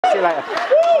See you later.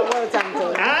 Well done,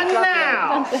 Dean. And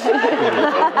now,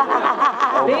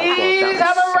 please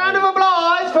have a round of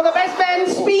applause for the best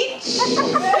man's speech.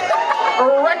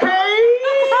 Ricky.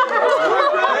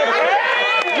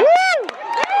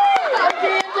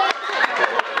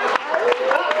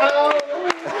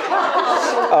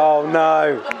 Oh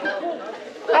no.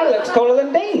 That looks cooler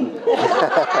than Dean.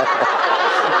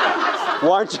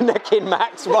 Wind your neck in,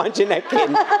 Max. Wind your neck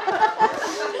in.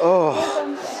 Oh.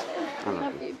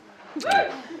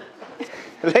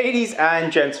 Ladies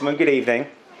and gentlemen, good evening.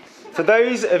 For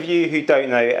those of you who don't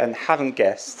know and haven't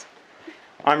guessed,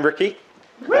 I'm Ricky.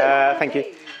 Thank you.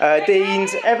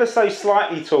 Dean's ever so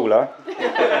slightly taller,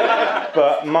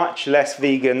 but much less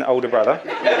vegan older brother.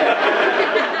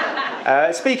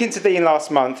 Speaking to Dean last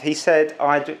month, he said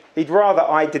he'd rather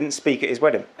I didn't speak at his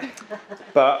wedding.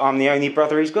 But I'm the only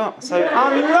brother he's got, so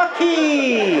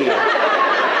unlucky!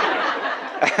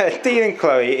 Dean and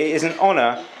Chloe, it is an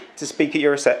honour to speak at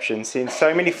your reception, seeing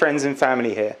so many friends and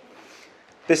family here.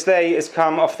 This day has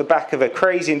come off the back of a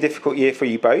crazy and difficult year for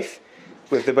you both,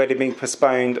 with the wedding being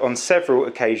postponed on several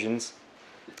occasions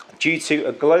due to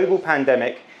a global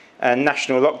pandemic and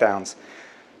national lockdowns.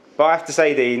 But I have to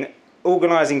say, Dean,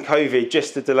 organising COVID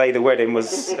just to delay the wedding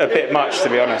was a bit much, to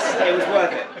be honest. It was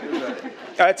worth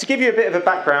it. To give you a bit of a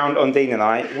background on Dean and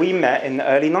I, we met in the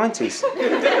early 90s.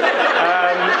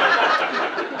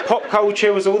 Pop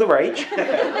culture was all the rage,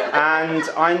 and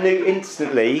I knew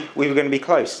instantly we were going to be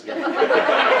close.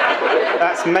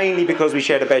 That's mainly because we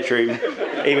shared a bedroom.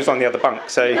 He was on the other bunk,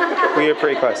 so we were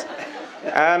pretty close.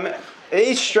 It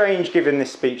is strange giving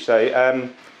this speech, though.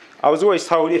 I was always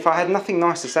told if I had nothing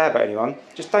nice to say about anyone,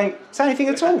 just don't say anything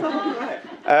at all.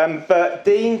 But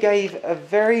Dean gave a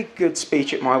very good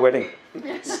speech at my wedding.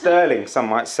 Sterling, some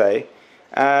might say.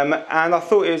 And I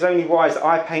thought it was only wise that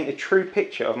I paint a true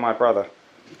picture of my brother.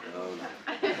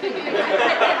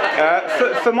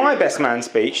 For my best man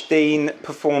speech, Dean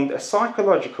performed a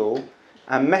psychological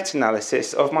and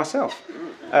meta-analysis of myself,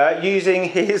 using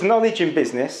his knowledge in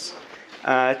business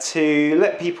to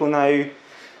let people know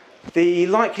the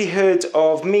likelihood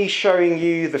of me showing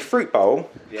you the fruit bowl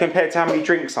compared to how many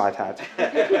drinks I'd had.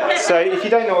 So if you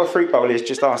don't know what a fruit bowl is,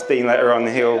 just ask Dean later on,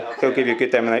 he'll give you a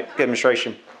good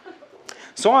demonstration.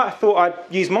 So I thought I'd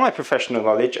use my professional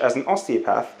knowledge as an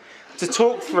osteopath to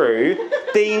talk through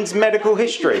Dean's medical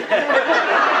history.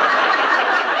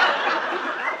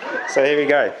 So here we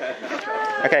go.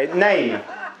 Okay, name,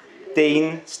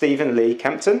 Dean Stephen Lee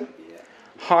Kempton.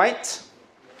 Height,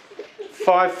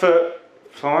 5'5",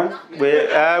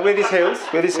 with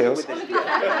his heels.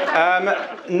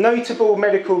 Notable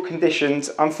medical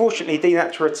conditions. Unfortunately, Dean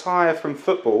had to retire from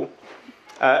football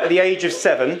at the age of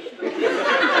 7.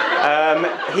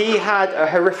 He had a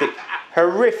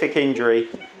horrific injury.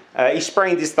 He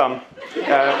sprained his thumb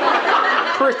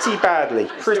pretty badly.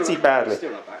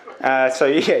 So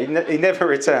yeah, he never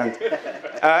returned.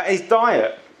 His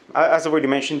diet, as I already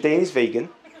mentioned, Dean is vegan.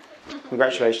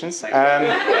 Congratulations.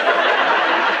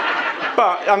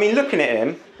 But I mean, looking at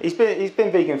him, he's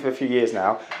been vegan for a few years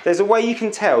now. There's a way you can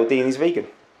tell Dean is vegan,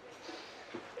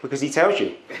 because he tells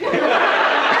you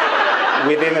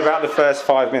within about the first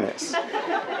 5 minutes.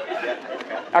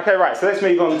 Okay, right. So let's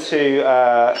move on to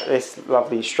this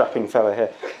lovely strapping fella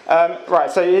here.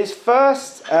 Right. So his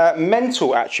first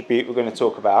mental attribute we're going to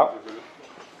talk about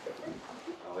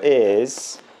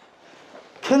is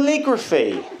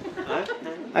calligraphy.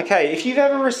 Okay, if you've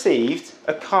ever received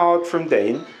a card from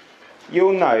Dean,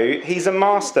 you'll know he's a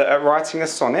master at writing a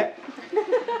sonnet,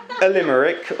 a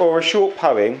limerick, or a short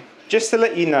poem, just to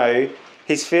let you know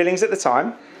his feelings at the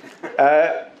time,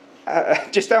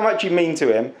 just how much you mean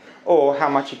to him, or how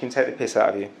much he can take the piss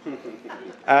out of you.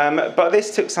 But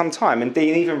this took some time, and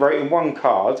Dean even wrote in one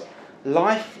card,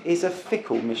 "Life is a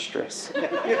fickle mistress."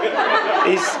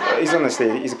 He's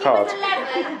honestly, he's a card.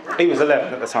 He was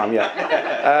 11 at the time, yeah.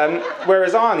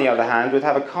 Whereas I, on the other hand, would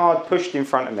have a card pushed in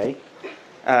front of me,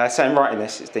 saying, "Writing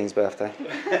this, it's Dean's birthday."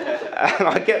 And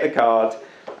I'd get the card,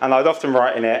 and I'd often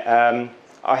write in it,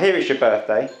 "I hear it's your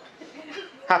birthday.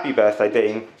 Happy birthday,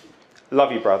 Dean.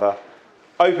 Love you, brother.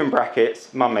 Open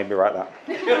brackets, Mum made me write that."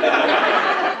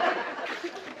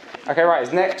 Okay, right,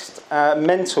 his next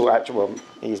mental attribute, well,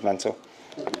 he's mental.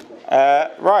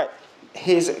 Right,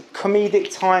 his comedic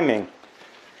timing.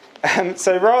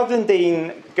 So rather than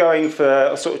Dean going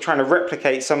for, sort of trying to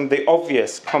replicate some of the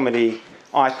obvious comedy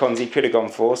icons he could have gone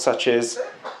for, such as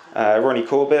Ronnie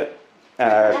Corbett,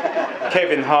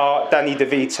 Kevin Hart, Danny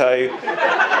DeVito,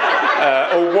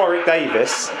 or Warwick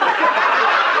Davis,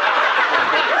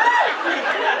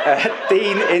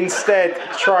 Dean instead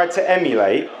tried to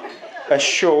emulate a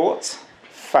short,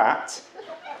 fat,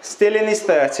 still in his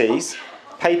 30s,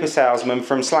 paper salesman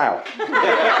from Slough.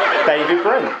 David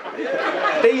Brent.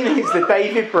 Dean is the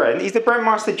David Brent. He's the Brent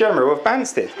Master General of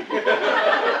Banstead.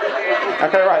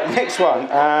 Okay, right, next one.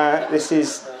 This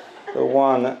is the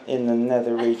one in the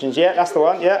nether regions. Yeah, that's the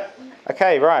one, yeah.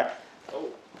 Okay, right.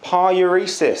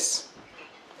 Pyuresis.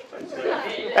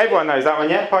 Everyone knows that one,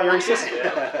 yeah? Pyuresis?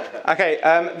 Okay,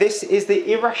 this is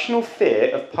the irrational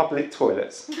fear of public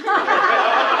toilets.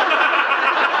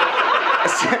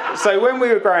 So when we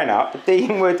were growing up,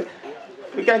 Dean would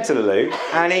go to the loo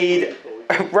and he'd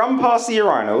run past the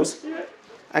urinals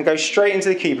and go straight into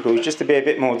the cubicles just to be a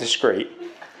bit more discreet.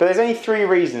 But there's only 3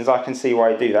 reasons I can see why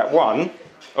he'd do that. One,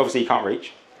 obviously you can't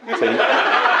reach. So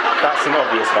that's an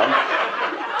obvious one.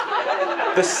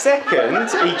 The second,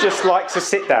 he just likes to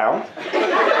sit down.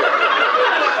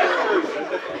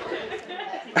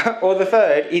 Or the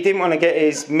third, he didn't want to get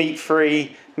his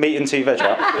meat-free meat and 2 veg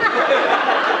up.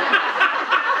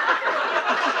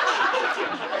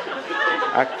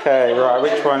 Okay, right,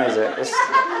 which one is it? You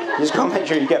just got to make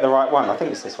sure you get the right one. I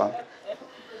think it's this one.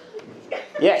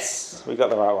 Yes, we got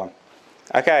the right one.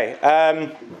 Okay,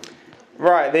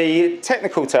 right, the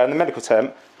technical term, the medical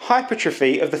term,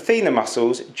 hypertrophy of the thenar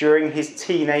muscles during his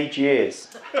teenage years.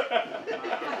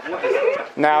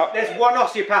 Now, there's one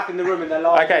osteopath in the room and they're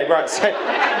lying. Okay, right, so,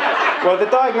 well, the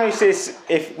diagnosis,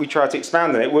 if we try to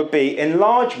expound on it, would be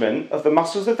enlargement of the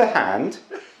muscles of the hand,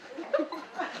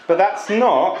 but that's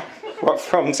not what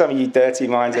from some of you dirty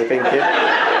minds are thinking.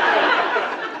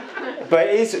 But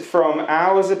it is from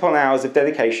hours upon hours of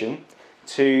dedication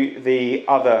to the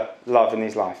other love in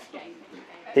his life.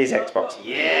 His Xbox.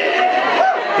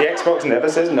 Yeah! The Xbox never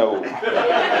says no.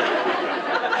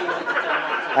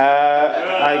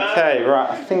 Okay, right,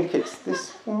 I think it's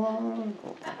this one.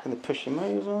 I'm going to push him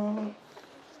over.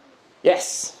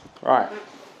 Yes! Right.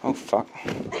 Oh, fuck.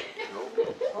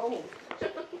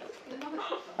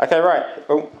 Okay, right.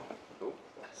 Oh.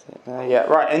 Yeah,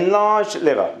 right, enlarged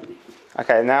liver.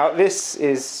 Okay, now this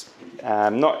is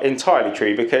not entirely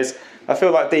true because I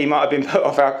feel like Dee might have been put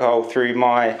off alcohol through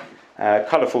my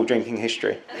colourful drinking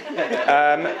history.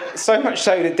 So much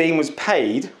so that Dean was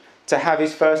paid to have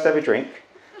his first ever drink.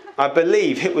 I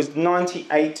believe it was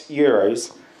 98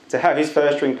 euros to have his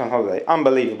first drink on holiday.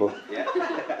 Unbelievable.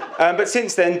 But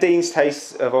since then, Dean's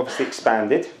tastes have obviously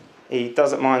expanded. He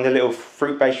doesn't mind a little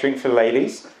fruit-based drink for the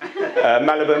ladies,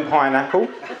 Malibu and pineapple,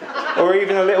 or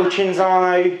even a little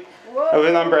Cinzano with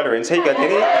an umbrella in. So here you go,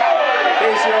 Dean.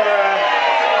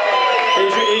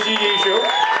 Here's your usual.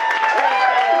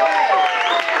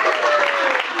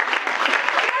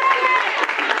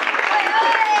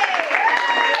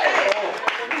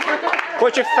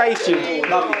 What's your face, you?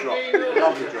 Lovely drop.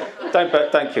 Lovely drop.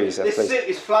 Don't kill yourself, please.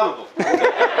 This is flammable.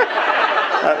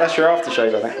 That's your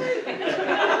aftershave, I think.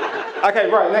 Okay,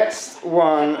 right, next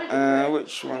one.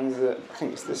 Which one is it? I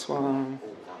think it's this one.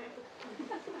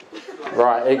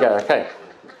 Right, here you go, okay.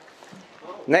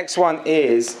 Next one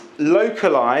is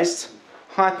localised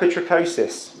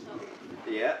hypertrichosis.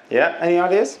 Yeah. Yeah, any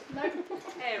ideas? No.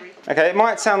 Hairy. Okay, it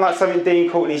might sound like something Dean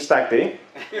Courtney's stag do.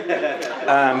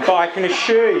 But I can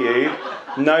assure you,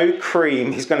 no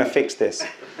cream is going to fix this.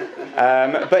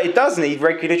 But it does need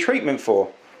regular treatment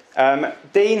for.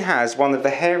 Dean has one of the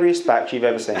hairiest backs you've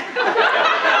ever seen.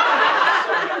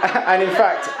 And in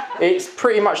fact, it's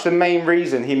pretty much the main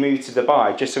reason he moved to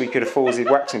Dubai, just so he could afford his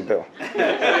waxing bill.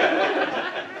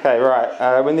 Okay,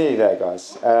 right, we're nearly there,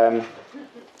 guys.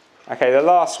 Okay, the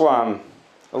last one.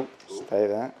 Oh, stay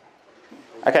there.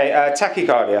 Okay,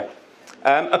 tachycardia.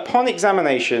 Upon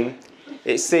examination,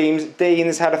 it seems Dean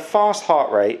has had a fast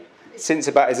heart rate since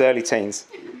about his early teens.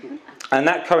 And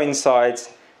that coincides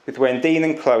with when Dean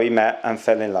and Chloe met and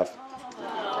fell in love.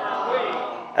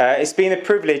 It's been a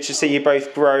privilege to see you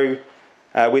both grow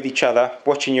with each other,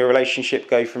 watching your relationship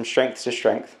go from strength to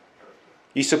strength.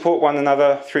 You support one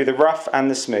another through the rough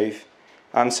and the smooth.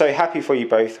 I'm so happy for you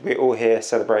both. We're all here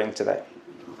celebrating today.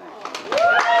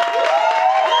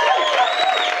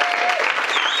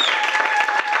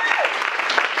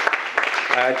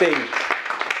 Dean,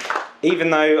 even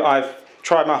though I've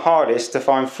tried my hardest to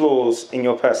find flaws in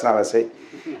your personality,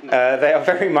 they are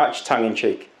very much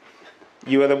tongue-in-cheek.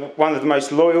 You are one of the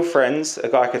most loyal friends a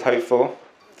guy could hope for.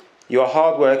 You are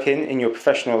hard-working in your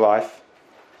professional life.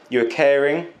 You are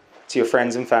caring to your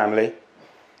friends and family.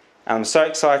 And I'm so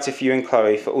excited for you and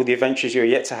Chloe for all the adventures you're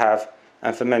yet to have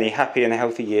and for many happy and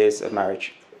healthy years of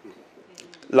marriage.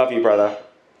 Love you, brother.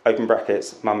 Open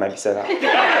brackets. Mum made me say that.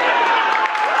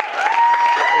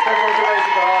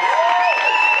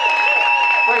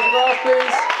 Raise the glass,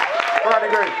 please. Right,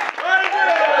 agree.